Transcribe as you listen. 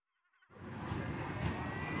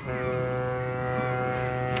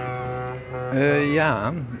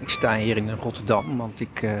Ja, ik sta hier in Rotterdam, want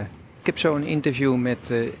ik heb zo'n interview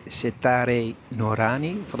met Setare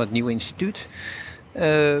Noorani van het Nieuwe Instituut.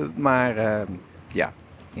 Maar ja,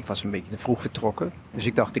 ik was een beetje te vroeg vertrokken. Dus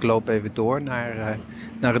ik dacht, ik loop even door naar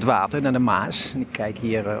het water, naar de Maas. En ik kijk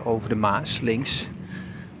hier over de Maas, links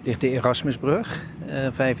ligt de Erasmusbrug.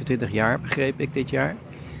 25 jaar, begreep ik, dit jaar.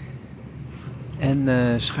 En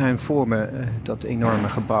schuin voor me dat enorme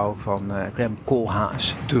gebouw van Rem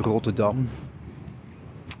Koolhaas te Rotterdam.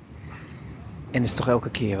 En het is toch elke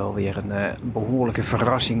keer wel weer een behoorlijke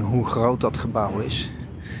verrassing hoe groot dat gebouw is.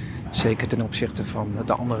 Zeker ten opzichte van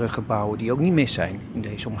de andere gebouwen die ook niet mis zijn in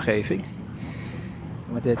deze omgeving.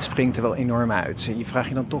 Maar dit springt er wel enorm uit. En je vraagt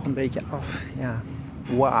je dan toch een beetje af, ja,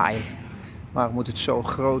 why? Waarom moet het zo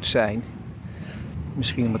groot zijn?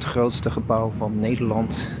 Misschien om het grootste gebouw van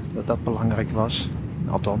Nederland, dat belangrijk was.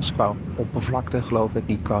 Althans, qua oppervlakte, geloof ik,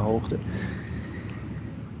 niet qua hoogte.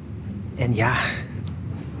 En ja,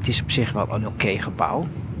 het is op zich wel een oké gebouw.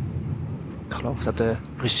 Ik geloof dat de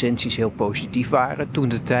recensies heel positief waren toen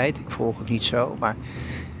de tijd. Ik volg het niet zo, maar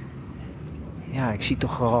ja, ik zie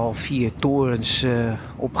toch vooral 4 torens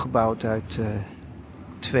opgebouwd uit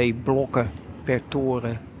 2 blokken per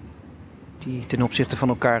toren, die ten opzichte van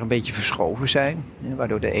elkaar een beetje verschoven zijn,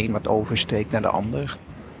 waardoor de een wat oversteekt naar de ander.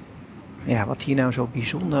 Ja, wat hier nou zo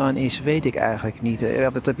bijzonder aan is, weet ik eigenlijk niet.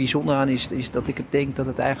 Wat er bijzonder aan is dat ik denk dat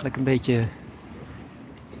het eigenlijk een beetje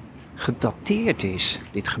gedateerd is,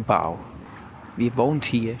 dit gebouw. Wie woont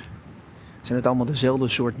hier? Zijn het allemaal dezelfde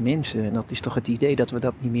soort mensen? En dat is toch het idee dat we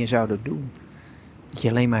dat niet meer zouden doen? Dat je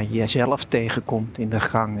alleen maar jezelf tegenkomt in de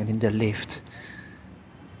gang en in de lift.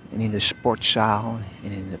 En in de sportzaal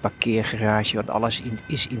en in de parkeergarage, want alles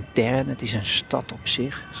is intern. Het is een stad op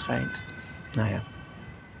zich, schijnt. Nou ja.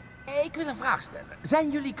 Ik wil een vraag stellen.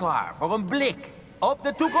 Zijn jullie klaar voor een blik op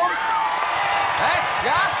de toekomst? Hè?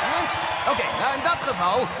 Ja? Oké, nou in dat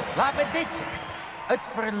geval, laat me dit zeggen. Het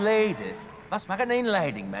verleden was maar een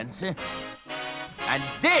inleiding, mensen. En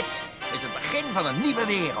dit is het begin van een nieuwe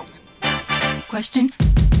wereld. Question.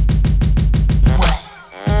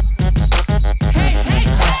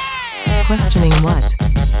 Questioning what?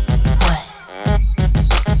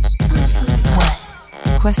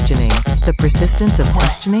 Questioning. The persistence of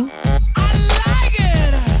questioning? I like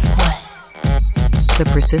it! The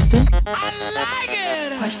persistence? I like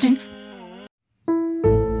it! Question.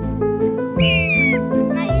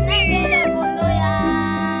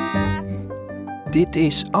 Dit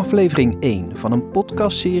is aflevering 1 van een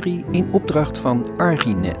podcastserie in opdracht van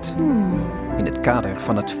Arginet. In het kader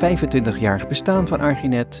van het 25-jarig bestaan van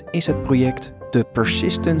Arginet is het project The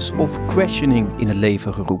Persistence of Questioning in het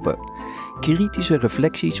leven geroepen. Kritische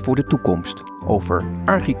reflecties voor de toekomst over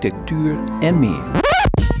architectuur en meer.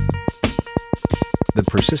 The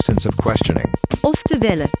persistence of questioning.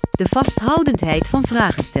 Oftewel, de vasthoudendheid van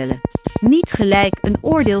vragen stellen. Niet gelijk een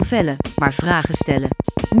oordeel vellen, maar vragen stellen.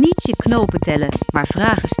 Niet je knopen tellen, maar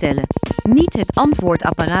vragen stellen. Niet het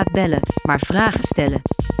antwoordapparaat bellen, maar vragen stellen.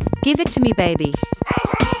 Give it to me, baby.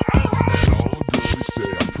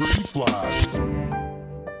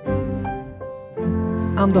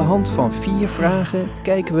 Aan de hand van 4 vragen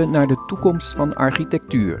kijken we naar de toekomst van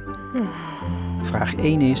architectuur. Vraag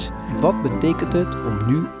 1 is, wat betekent het om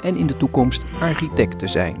nu en in de toekomst architect te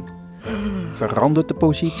zijn? Verandert de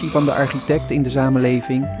positie van de architect in de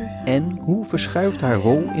samenleving? En hoe verschuift haar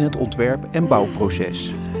rol in het ontwerp- en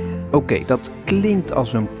bouwproces? Oké, dat klinkt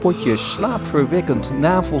als een potje slaapverwekkend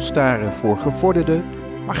navelstaren voor gevorderden,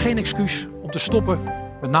 Maar geen excuus om te stoppen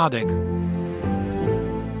met nadenken.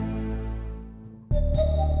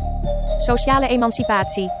 Sociale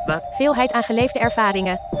emancipatie. Wat? Veelheid aan geleefde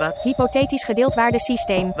ervaringen. Wat? Hypothetisch gedeeld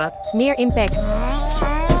waardesysteem. Wat? Meer impact.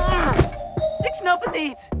 Ik snap het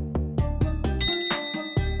niet.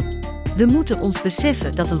 We moeten ons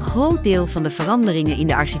beseffen dat een groot deel van de veranderingen in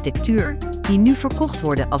de architectuur, die nu verkocht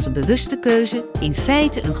worden als een bewuste keuze, in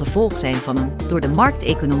feite een gevolg zijn van een, door de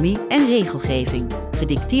markteconomie en regelgeving,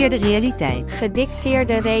 gedicteerde realiteit.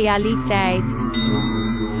 Gedicteerde realiteit.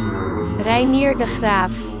 Reinier de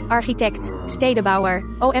Graaf. Architect, stedenbouwer,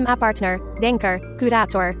 OMA-partner, denker,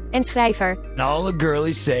 curator en schrijver. All the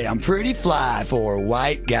girlies say I'm pretty fly for a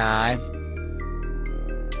white guy.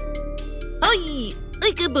 Hoi,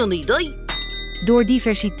 ik heb een idee. Door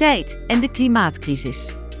diversiteit en de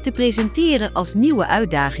klimaatcrisis te presenteren als nieuwe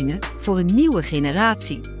uitdagingen voor een nieuwe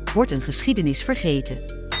generatie, wordt een geschiedenis vergeten.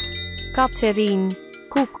 Catherine.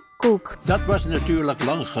 Koek. Dat was natuurlijk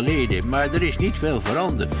lang geleden, maar er is niet veel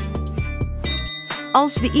veranderd.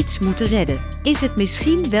 Als we iets moeten redden, is het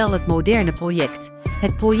misschien wel het moderne project.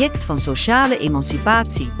 Het project van sociale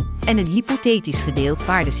emancipatie en een hypothetisch gedeeld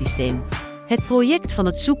waardesysteem. Het project van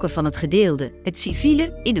het zoeken van het gedeelde, het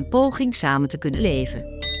civiele, in een poging samen te kunnen leven.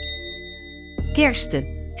 Kersten,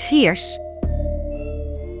 Geers.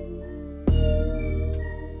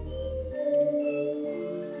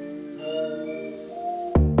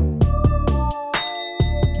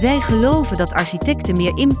 Wij geloven dat architecten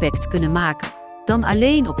meer impact kunnen maken dan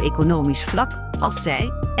alleen op economisch vlak, als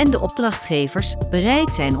zij en de opdrachtgevers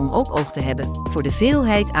bereid zijn om ook oog te hebben voor de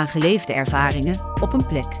veelheid aan geleefde ervaringen op een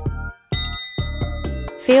plek.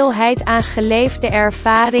 Veelheid aan geleefde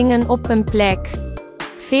ervaringen op een plek.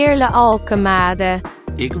 Veerle Alkemade.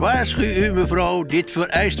 Ik waarschuw u, mevrouw, dit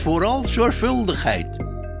vereist vooral zorgvuldigheid.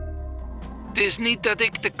 Het is niet dat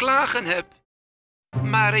ik te klagen heb,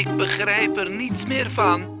 maar ik begrijp er niets meer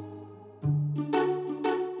van.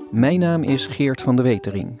 Mijn naam is Geert van de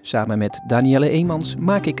Wetering. Samen met Danielle Eemans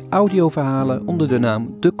maak ik audioverhalen onder de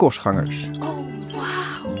naam De Kostgangers.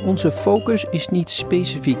 Onze focus is niet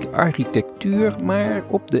specifiek architectuur, maar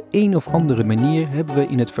op de een of andere manier hebben we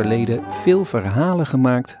in het verleden veel verhalen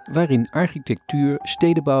gemaakt waarin architectuur,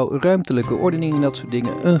 stedenbouw, ruimtelijke ordening en dat soort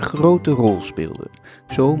dingen een grote rol speelden.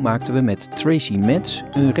 Zo maakten we met Tracy Metz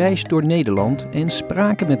een reis door Nederland en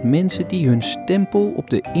spraken met mensen die hun stempel op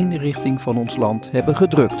de inrichting van ons land hebben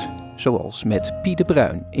gedrukt. Zoals met Piet de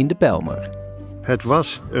Bruin in de Bijlmer. Het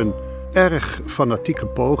was een erg fanatieke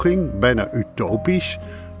poging, bijna utopisch,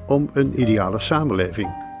 om een ideale samenleving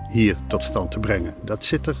hier tot stand te brengen. Dat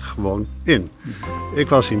zit er gewoon in. Ik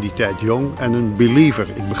was in die tijd jong en een believer.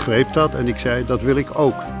 Ik begreep dat en ik zei, dat wil ik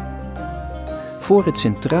ook. Voor het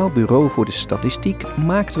Centraal Bureau voor de Statistiek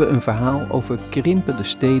maakten we een verhaal over krimpende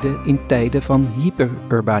steden in tijden van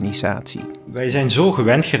hyperurbanisatie. Wij zijn zo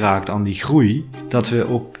gewend geraakt aan die groei dat we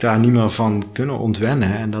ook daar niet meer van kunnen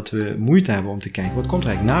ontwennen en dat we moeite hebben om te kijken wat komt er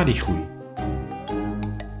eigenlijk na die groei.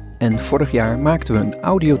 En vorig jaar maakten we een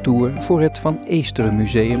audiotour voor het Van Eesteren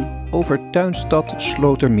Museum over tuinstad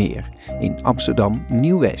Slotermeer in Amsterdam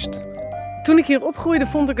Nieuw-West. Toen ik hier opgroeide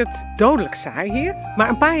vond ik het dodelijk saai hier. Maar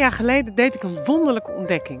een paar jaar geleden deed ik een wonderlijke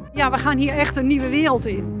ontdekking. Ja, we gaan hier echt een nieuwe wereld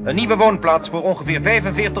in. Een nieuwe woonplaats voor ongeveer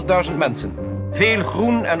 45.000 mensen. Veel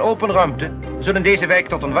groen en open ruimte zullen deze wijk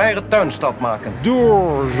tot een ware tuinstad maken.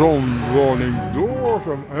 Doorzonwoning,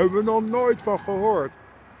 doorzon, hebben we nog nooit van gehoord.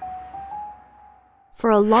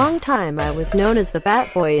 For a long time I was known as the bad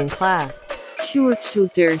boy in class.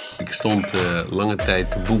 Shortshooters. Ik stond lange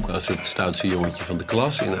tijd te boek als het stoutste jongetje van de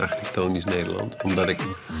klas in architectonisch Nederland. Omdat ik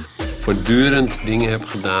voortdurend dingen heb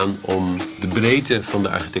gedaan om de breedte van de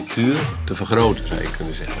architectuur te vergroten, zou je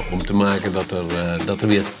kunnen zeggen. Om te maken dat er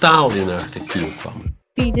weer taal in de architectuur kwam.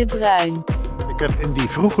 Piet de Bruin. Ik heb in die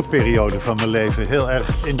vroege periode van mijn leven heel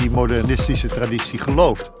erg in die modernistische traditie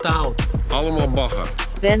geloofd. Taal, allemaal bagger.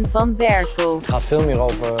 Ben van Berkel. Het gaat veel meer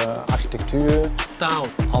over architectuur. Taal.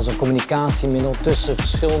 Als een communicatiemiddel tussen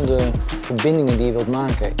verschillende verbindingen die je wilt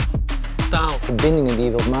maken. Taal. Verbindingen die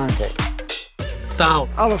je wilt maken. Taal.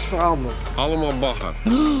 Alles verandert. Allemaal bagger.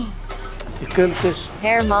 Je kunt dus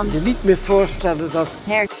Herman. je niet meer voorstellen dat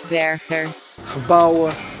Hertzberger.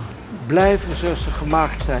 Gebouwen blijven zoals ze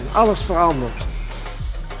gemaakt zijn. Alles verandert.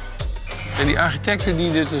 En die architecten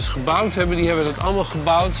die dit dus gebouwd hebben, die hebben dat allemaal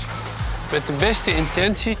gebouwd met de beste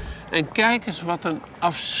intentie. En kijk eens wat een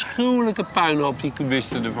afschuwelijke puinhoop die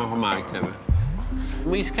cubisten ervan gemaakt hebben.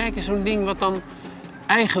 Moet je eens kijken, zo'n ding wat dan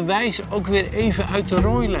eigenwijs ook weer even uit de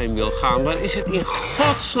rooilijn wil gaan. Waar is het in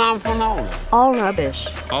godsnaam voor nodig? All rubbish.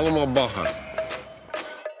 Allemaal bagger.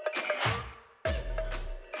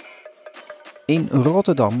 In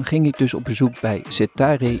Rotterdam ging ik dus op bezoek bij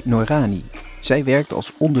Setare Noorani. Zij werkt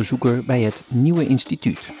als onderzoeker bij het Nieuwe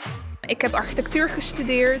Instituut. Ik heb architectuur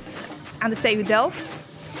gestudeerd aan de TU Delft.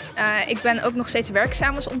 Ik ben ook nog steeds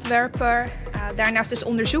werkzaam als ontwerper. Daarnaast dus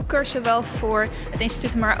onderzoeker, zowel voor het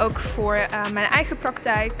instituut, maar ook voor mijn eigen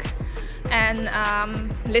praktijk. En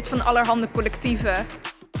lid van allerhande collectieven.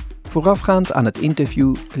 Voorafgaand aan het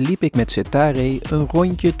interview liep ik met Setare een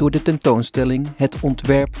rondje door de tentoonstelling Het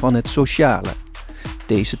ontwerp van het sociale.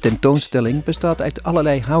 Deze tentoonstelling bestaat uit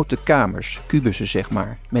allerlei houten kamers, kubussen zeg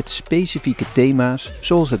maar, met specifieke thema's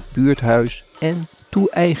zoals het buurthuis en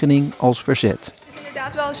toe-eigening als verzet. Het is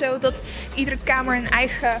inderdaad wel zo dat iedere kamer een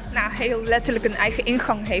eigen, heel letterlijk een eigen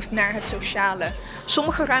ingang heeft naar het sociale.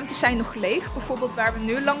 Sommige ruimtes zijn nog leeg, bijvoorbeeld waar we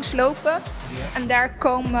nu langs lopen. En daar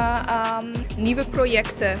komen nieuwe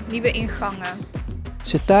projecten, nieuwe ingangen.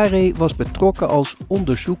 Setare was betrokken als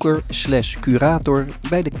onderzoeker/curator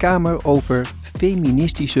bij de Kamer over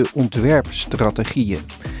feministische ontwerpstrategieën.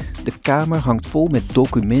 De kamer hangt vol met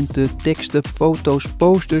documenten, teksten, foto's,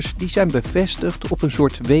 posters die zijn bevestigd op een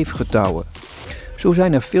soort weefgetouwen. Zo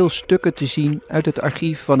zijn er veel stukken te zien uit het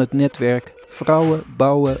archief van het netwerk Vrouwen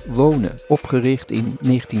Bouwen Wonen, opgericht in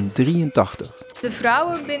 1983. De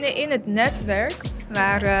vrouwen binnenin het netwerk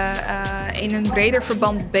waren in een breder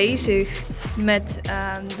verband bezig met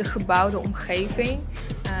de gebouwde omgeving.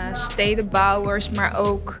 Stedenbouwers, maar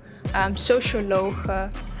ook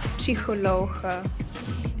sociologen, psychologen.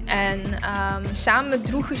 En samen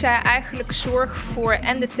droegen zij eigenlijk zorg voor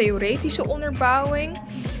en de theoretische onderbouwing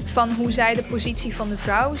van hoe zij de positie van de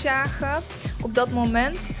vrouw zagen op dat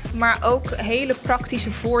moment, maar ook hele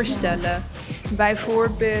praktische voorstellen.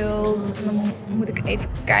 Bijvoorbeeld, dan moet ik even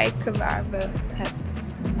kijken waar we het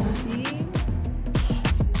zien.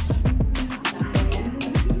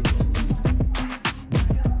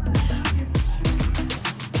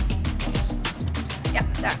 Ja,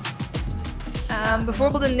 daar.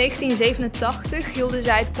 Bijvoorbeeld in 1987 hielden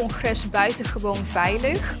zij het congres buitengewoon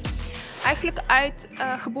veilig. Eigenlijk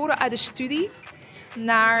geboren uit de studie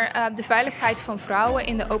naar de veiligheid van vrouwen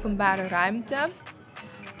in de openbare ruimte.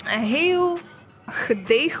 Een heel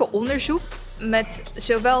gedegen onderzoek met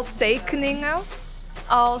zowel tekeningen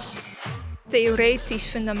als theoretisch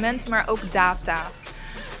fundament, maar ook data.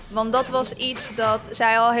 Want dat was iets dat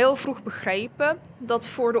zij al heel vroeg begrepen, dat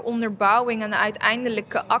voor de onderbouwing en de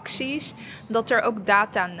uiteindelijke acties, dat er ook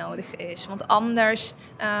data nodig is. Want anders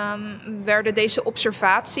werden deze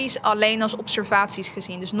observaties alleen als observaties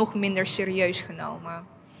gezien, dus nog minder serieus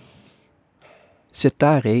genomen.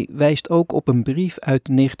 Setare wijst ook op een brief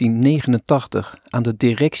uit 1989 aan de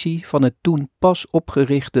directie van het toen pas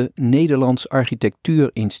opgerichte Nederlands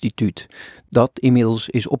Architectuurinstituut, dat inmiddels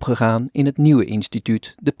is opgegaan in het nieuwe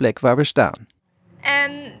instituut, de plek waar we staan.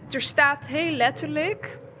 En er staat heel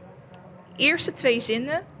letterlijk, eerste 2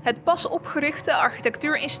 zinnen, het pas opgerichte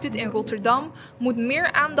Architectuurinstituut in Rotterdam moet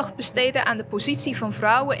meer aandacht besteden aan de positie van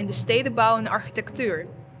vrouwen in de stedenbouw en architectuur.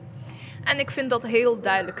 En ik vind dat heel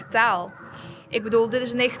duidelijke taal. Ik bedoel, dit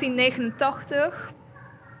is 1989.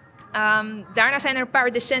 Daarna zijn er een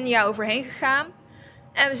paar decennia overheen gegaan.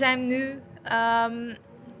 En we zijn nu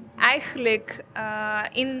eigenlijk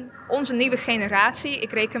in onze nieuwe generatie,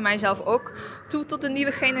 ik reken mijzelf ook toe tot de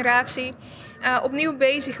nieuwe generatie, opnieuw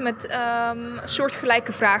bezig met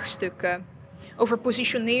soortgelijke vraagstukken. Over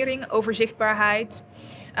positionering, over zichtbaarheid,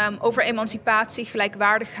 over emancipatie,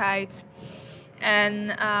 gelijkwaardigheid.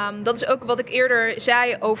 En dat is ook wat ik eerder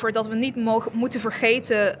zei over dat we niet moeten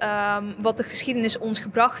vergeten wat de geschiedenis ons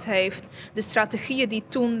gebracht heeft. De strategieën die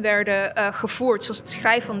toen werden gevoerd, zoals het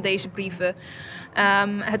schrijven van deze brieven.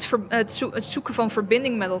 Het zoeken van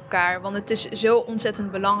verbinding met elkaar, want het is zo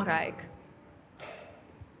ontzettend belangrijk.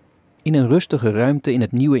 In een rustige ruimte in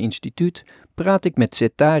het nieuwe instituut praat ik met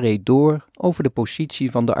Setare door over de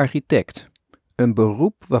positie van de architect. Een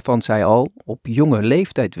beroep waarvan zij al op jonge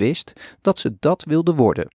leeftijd wist dat ze dat wilde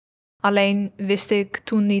worden. Alleen wist ik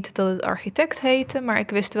toen niet dat het architect heette, maar ik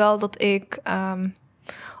wist wel dat ik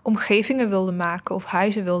omgevingen wilde maken of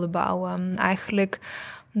huizen wilde bouwen. Eigenlijk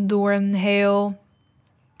door een heel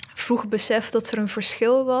vroeg besef dat er een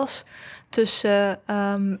verschil was tussen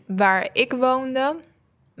waar ik woonde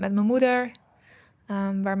met mijn moeder,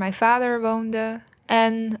 waar mijn vader woonde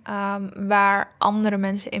en waar andere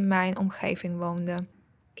mensen in mijn omgeving woonden.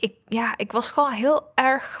 Ik was gewoon heel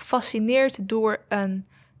erg gefascineerd door een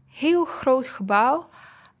heel groot gebouw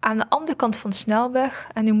aan de andere kant van de snelweg.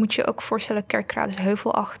 En nu moet je ook voorstellen, Kerkrade is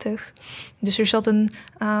heuvelachtig. Dus er zat een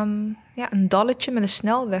dalletje met een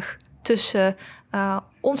snelweg tussen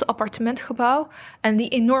ons appartementgebouw en die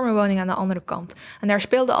enorme woning aan de andere kant. En daar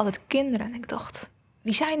speelden altijd kinderen. En ik dacht,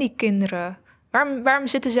 wie zijn die kinderen? Waarom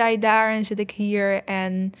zitten zij daar en zit ik hier?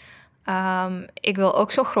 En ik wil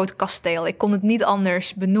ook zo'n groot kasteel. Ik kon het niet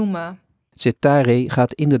anders benoemen. Setare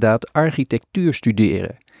gaat inderdaad architectuur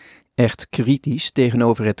studeren. Echt kritisch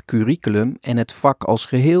tegenover het curriculum en het vak als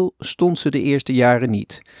geheel stond ze de eerste jaren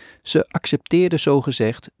niet. Ze accepteerde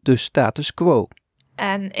zogezegd de status quo.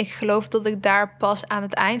 En ik geloof dat ik daar pas aan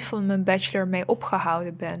het eind van mijn bachelor mee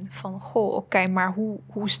opgehouden ben. Van, oké, maar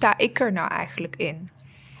hoe sta ik er nou eigenlijk in?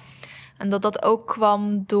 En dat ook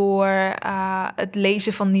kwam door het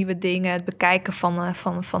lezen van nieuwe dingen, het bekijken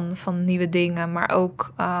van nieuwe dingen, maar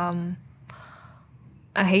ook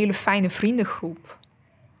een hele fijne vriendengroep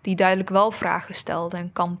die duidelijk wel vragen stelde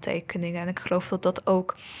en kanttekeningen. En ik geloof dat dat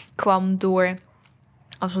ook kwam door,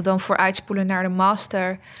 als we dan vooruitspoelen naar de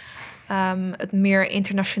master, het meer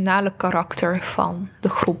internationale karakter van de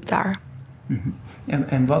groep daar. Mm-hmm.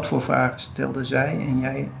 En wat voor vragen stelde zij en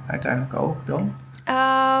jij uiteindelijk ook dan?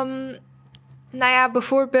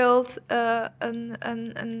 Bijvoorbeeld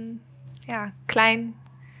een klein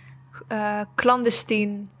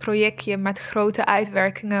clandestien projectje met grote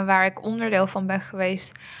uitwerkingen waar ik onderdeel van ben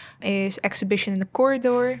geweest, is Exhibition in the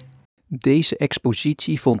Corridor. Deze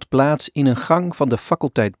expositie vond plaats in een gang van de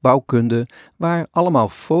faculteit bouwkunde, waar allemaal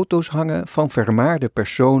foto's hangen van vermaarde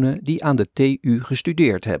personen die aan de TU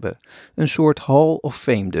gestudeerd hebben. Een soort Hall of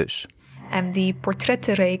Fame dus. En die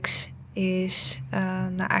portrettenreeks is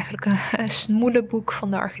eigenlijk een smoelenboek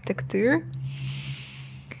van de architectuur.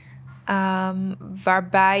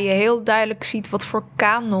 Waarbij je heel duidelijk ziet wat voor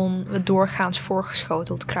kanon we doorgaans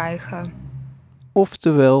voorgeschoteld krijgen.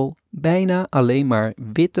 Oftewel, bijna alleen maar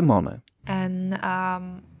witte mannen. En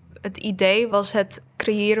het idee was het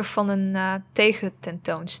creëren van een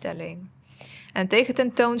tegententoonstelling. En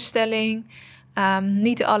tegententoonstelling,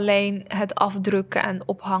 niet alleen het afdrukken en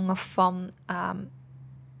ophangen van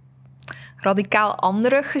radicaal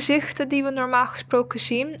andere gezichten die we normaal gesproken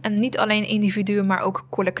zien. En niet alleen individuen, maar ook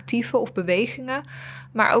collectieven of bewegingen.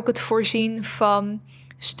 Maar ook het voorzien van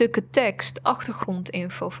stukken tekst,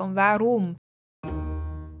 achtergrondinfo van waarom.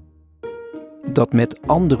 Dat met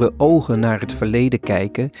andere ogen naar het verleden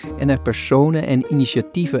kijken en er personen en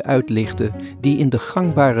initiatieven uitlichten die in de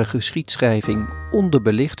gangbare geschiedschrijving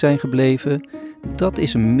onderbelicht zijn gebleven, dat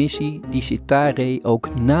is een missie die Sitare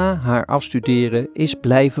ook na haar afstuderen is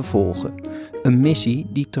blijven volgen. Een missie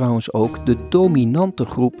die trouwens ook de dominante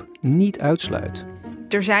groep niet uitsluit.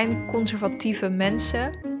 Er zijn conservatieve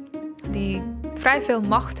mensen die vrij veel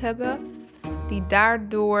macht hebben, die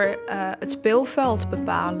daardoor het speelveld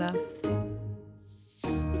bepalen.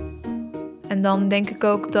 En dan denk ik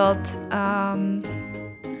ook dat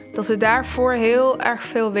er daarvoor heel erg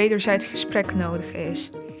veel wederzijds gesprek nodig is.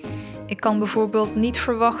 Ik kan bijvoorbeeld niet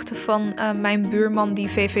verwachten van mijn buurman die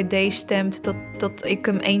VVD stemt, dat ik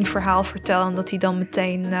hem één verhaal vertel en dat hij dan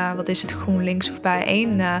meteen, GroenLinks of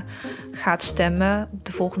Bijeen gaat stemmen op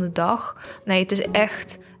de volgende dag. Nee, het is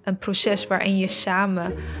echt een proces waarin je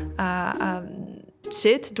samen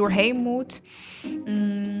zit, doorheen moet,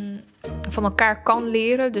 van elkaar kan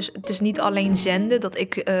leren. Dus het is niet alleen zenden, dat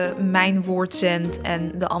ik mijn woord zend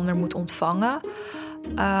en de ander moet ontvangen.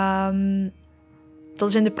 Dat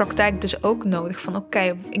is in de praktijk dus ook nodig van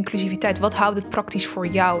oké, inclusiviteit, wat houdt het praktisch voor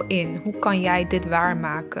jou in? Hoe kan jij dit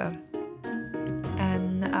waarmaken?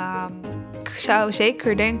 En ik zou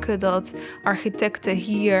zeker denken dat architecten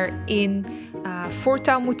hierin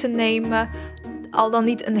voortouw moeten nemen, al dan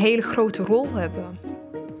niet een hele grote rol hebben.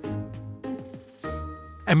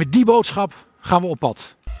 En met die boodschap gaan we op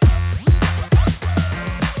pad.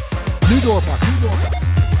 Nu doorpakken, nu doorpakken.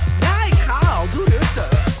 Ja, ik ga al. Doe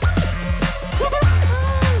rustig.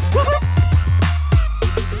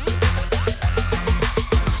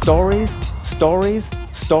 Stories, stories,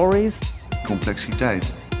 stories.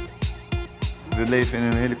 Complexiteit. We leven in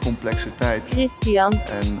een hele complexe tijd. Christian.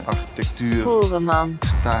 En architectuur Koreman.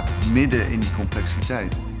 staat midden in die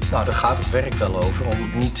complexiteit. Nou, daar gaat het werk wel over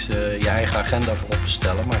om niet je eigen agenda voorop te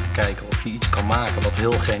stellen, maar te kijken of je iets kan maken wat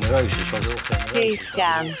heel genereus is. Wat heel genereus is.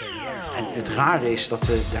 En het rare is dat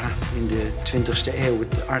in de 20e eeuw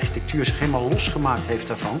de architectuur zich helemaal losgemaakt heeft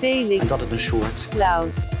daarvan. Felix. En dat het een soort Klaus.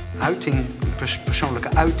 uiting, een persoonlijke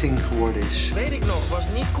uiting geworden is. Weet ik nog,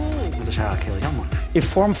 was niet cool. Dat is eigenlijk heel jammer. If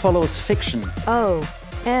form follows fiction.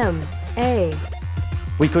 O-M-A.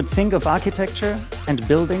 We could think of architecture and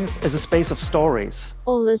buildings as a space of stories.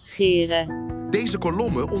 Olle scheren. Deze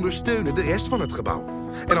kolommen ondersteunen de rest van het gebouw.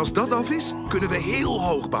 En als dat af is, kunnen we heel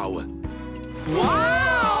hoog bouwen.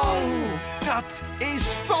 Wauw! Dat is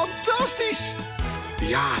fantastisch!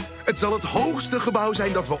 Ja, het zal het hoogste gebouw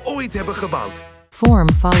zijn dat we ooit hebben gebouwd. Form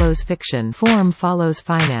follows fiction. Form follows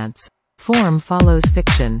finance. Form follows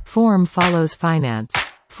fiction. Form follows finance.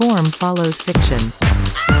 Form follows fiction.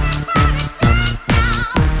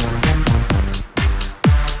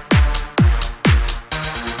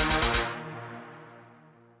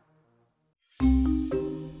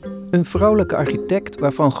 Een vrouwelijke architect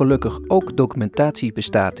waarvan gelukkig ook documentatie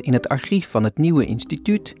bestaat in het archief van het Nieuwe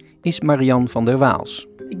Instituut is Marianne van der Waals.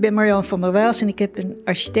 Ik ben Marianne van der Waals en ik heb een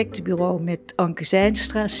architectenbureau met Anke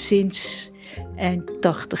Zijnstra sinds eind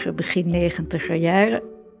 80er, begin 90er jaren.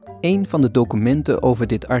 Een van de documenten over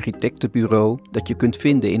dit architectenbureau dat je kunt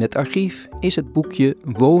vinden in het archief is het boekje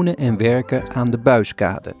Wonen en werken aan de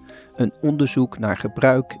Buiskade. Een onderzoek naar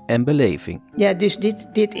gebruik en beleving. Ja, dus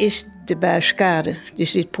dit is de Buiskade.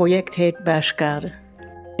 Dus dit project heet Buiskade.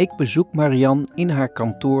 Ik bezoek Marianne in haar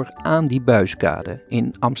kantoor aan die Buiskade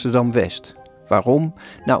in Amsterdam-West. Waarom?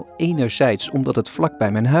 Nou, enerzijds omdat het vlak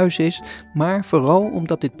bij mijn huis is, maar vooral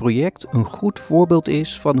omdat dit project een goed voorbeeld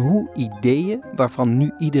is van hoe ideeën, waarvan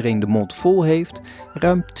nu iedereen de mond vol heeft,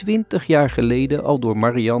 ruim 20 jaar geleden al door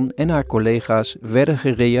Marianne en haar collega's werden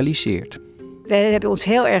gerealiseerd. Wij hebben ons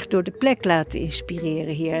heel erg door de plek laten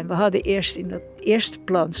inspireren hier. En we hadden eerst in dat eerste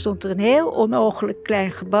plan stond er een heel onogelijk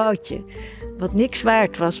klein gebouwtje wat niks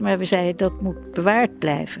waard was. Maar we zeiden dat moet bewaard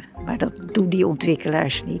blijven. Maar dat doen die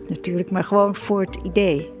ontwikkelaars niet natuurlijk, maar gewoon voor het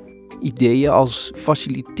idee. Ideeën als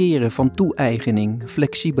faciliteren van toe-eigening,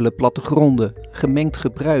 flexibele plattegronden, gemengd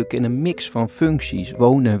gebruik en een mix van functies,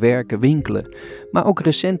 wonen, werken, winkelen. Maar ook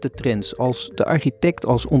recente trends als de architect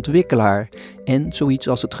als ontwikkelaar en zoiets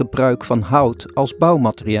als het gebruik van hout als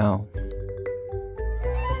bouwmateriaal.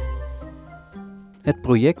 Het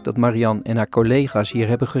project dat Marianne en haar collega's hier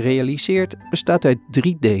hebben gerealiseerd bestaat uit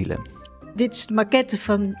 3 delen. Dit is de maquette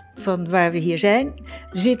van waar we hier zijn.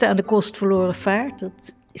 We zitten aan de Kostverloren-Vaart,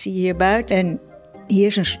 dat zie je hier buiten. En hier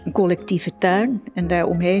is een collectieve tuin en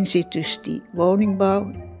daaromheen zit dus die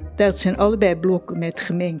woningbouw. Dat zijn allebei blokken met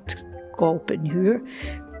gemengd koop en huur.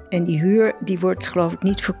 En die huur die wordt geloof ik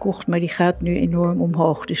niet verkocht, maar die gaat nu enorm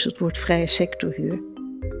omhoog. Dus dat wordt vrije sectorhuur.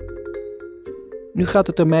 Nu gaat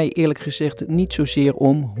het er mij eerlijk gezegd niet zozeer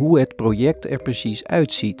om hoe het project er precies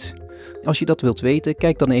uitziet. Als je dat wilt weten,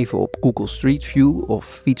 kijk dan even op Google Street View of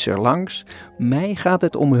fiets er langs. Mij gaat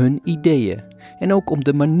het om hun ideeën en ook om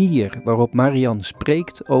de manier waarop Marianne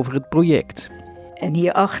spreekt over het project. En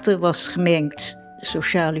hierachter was gemengd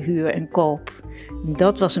sociale huur en koop.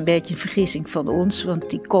 Dat was een beetje een vergissing van ons, want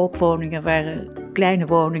die koopwoningen waren kleine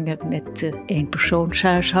woningen met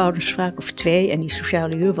 1-persoonshuishoudens vaak of 2. En die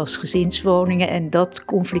sociale huur was gezinswoningen en dat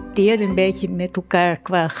conflicteerde een beetje met elkaar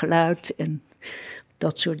qua geluid en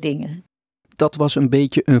dat soort dingen. Dat was een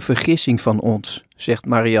beetje een vergissing van ons, zegt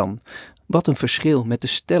Marianne. Wat een verschil met de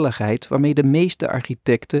stelligheid waarmee de meeste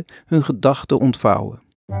architecten hun gedachten ontvouwen.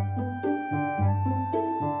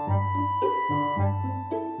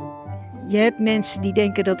 Je hebt mensen die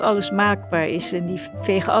denken dat alles maakbaar is en die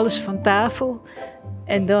vegen alles van tafel.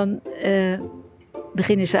 En dan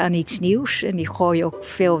beginnen ze aan iets nieuws en die gooien ook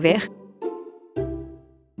veel weg.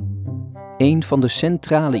 Een van de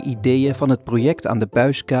centrale ideeën van het project aan de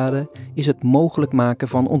Buiskade is het mogelijk maken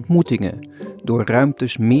van ontmoetingen, door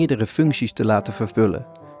ruimtes meerdere functies te laten vervullen.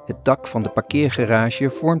 Het dak van de parkeergarage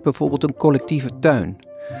vormt bijvoorbeeld een collectieve tuin.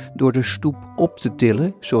 Door de stoep op te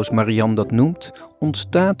tillen, zoals Marianne dat noemt,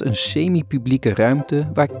 ontstaat een semi-publieke ruimte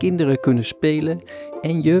waar kinderen kunnen spelen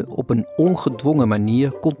en je op een ongedwongen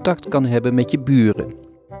manier contact kan hebben met je buren.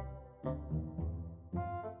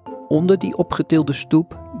 Onder die opgetilde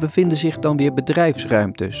stoep bevinden zich dan weer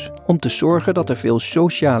bedrijfsruimtes, om te zorgen dat er veel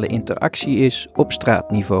sociale interactie is op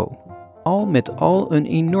straatniveau. Al met al een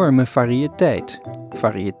enorme variëteit.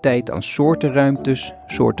 Variëteit aan soorten ruimtes,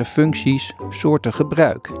 soorten functies, soorten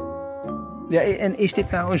gebruik. Ja, en is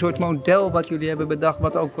dit nou een soort model wat jullie hebben bedacht,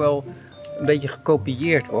 wat ook wel een beetje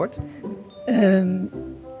gekopieerd wordt?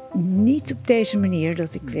 Niet op deze manier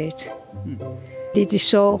dat ik weet. Dit is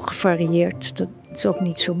zo gevarieerd, dat is ook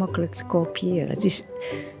niet zo makkelijk te kopiëren.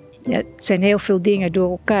 Het zijn heel veel dingen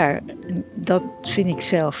door elkaar. Dat vind ik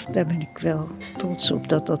zelf, daar ben ik wel trots op,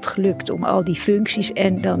 dat dat gelukt. Om al die functies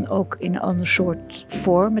en dan ook in een ander soort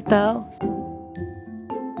vormentaal.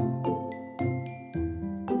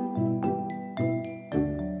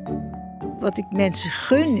 Wat ik mensen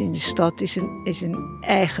gun in de stad is een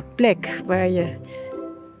eigen plek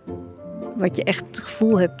wat je echt het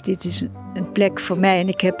gevoel hebt, dit is een plek voor mij en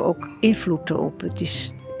ik heb ook invloed erop. Het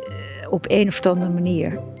is op een of andere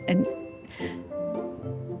manier. En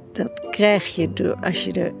dat krijg je door als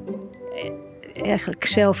je er eigenlijk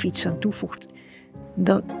zelf iets aan toevoegt.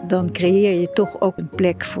 Dan creëer je toch ook een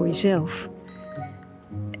plek voor jezelf.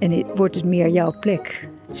 En wordt het meer jouw plek.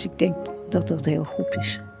 Dus ik denk dat dat heel goed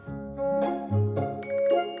is.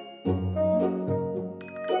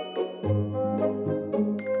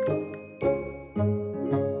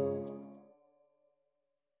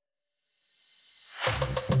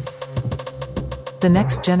 The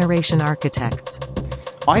next generation architects.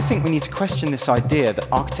 I think we need to question this idea that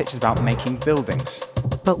architecture is about making buildings.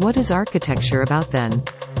 But what is architecture about then?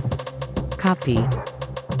 Copy.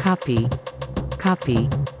 Copy. Copy.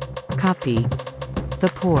 Copy.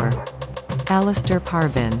 The Poor. Alistair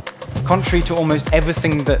Parvin. Contrary to almost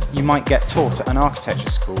everything that you might get taught at an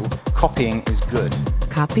architecture school, copying is good.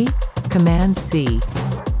 Copy? Command C.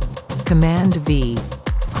 Command V.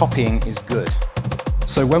 Copying is good.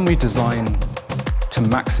 So when we design to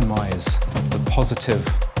maximize the positive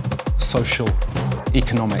social,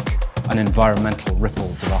 economic and environmental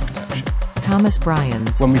ripples of architecture. Thomas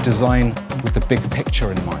Bryans. When we design with the big picture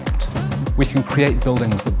in mind, we can create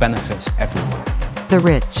buildings that benefit everyone. The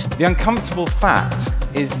Rich. The uncomfortable fact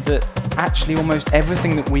is that actually almost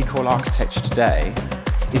everything that we call architecture today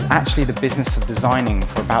is actually the business of designing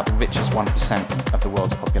for about the richest 1% of the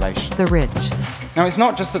world's population. The Rich. Now, it's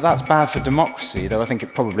not just that that's bad for democracy, though I think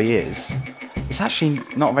it probably is. it's actually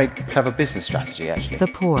not a very clever business strategy, actually. The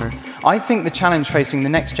poor. I think the challenge facing the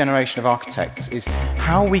next generation of architects is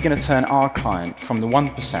how are we going to turn our client from the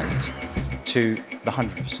 1% to the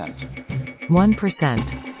 100%? 1%,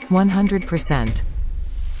 100%.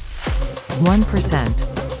 1%,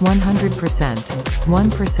 100%,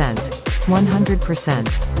 1%, 100%,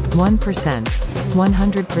 1%,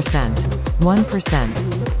 100%, 1%,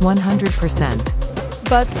 100%.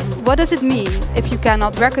 But what does it mean if you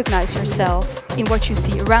cannot recognize yourself in what you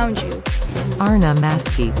see around you? Arna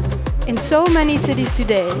Maskiets. In so many cities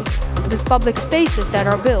today, the public spaces that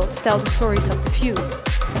are built tell the stories of the few.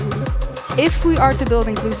 If we are to build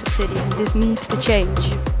inclusive cities, this needs to change.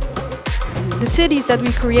 The cities that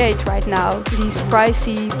we create right now, these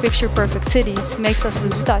pricey, picture-perfect cities, makes us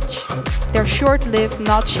lose touch. They're short-lived,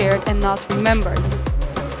 not shared, and not remembered.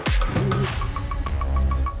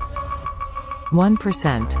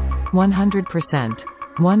 1%, 100%,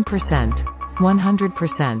 1%,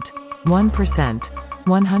 100%, 1%,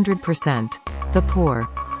 100%. The poor,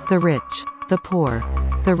 the rich, the poor,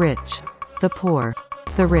 the rich, the poor,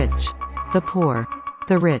 the rich, the poor,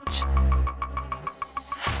 the rich.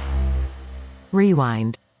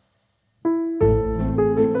 Rewind.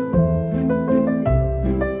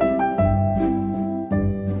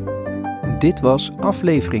 Dit was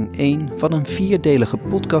aflevering 1 van een 4-delige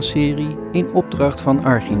podcastserie in opdracht van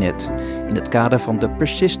Archinet, in het kader van The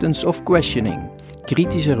Persistence of Questioning,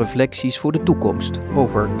 kritische reflecties voor de toekomst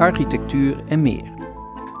over architectuur en meer.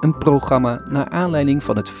 Een programma naar aanleiding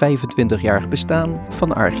van het 25-jarig bestaan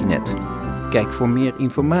van Archinet. Kijk voor meer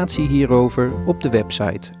informatie hierover op de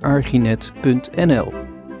website archinet.nl.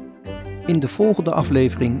 In de volgende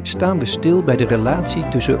aflevering staan we stil bij de relatie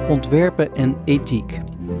tussen ontwerpen en ethiek.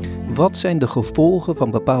 Wat zijn de gevolgen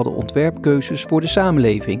van bepaalde ontwerpkeuzes voor de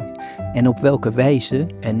samenleving? En op welke wijze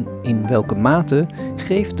en in welke mate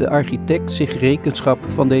geeft de architect zich rekenschap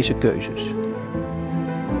van deze keuzes?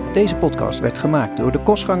 Deze podcast werd gemaakt door de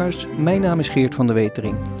Kostgangers. Mijn naam is Geert van der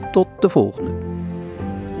Wetering. Tot de volgende.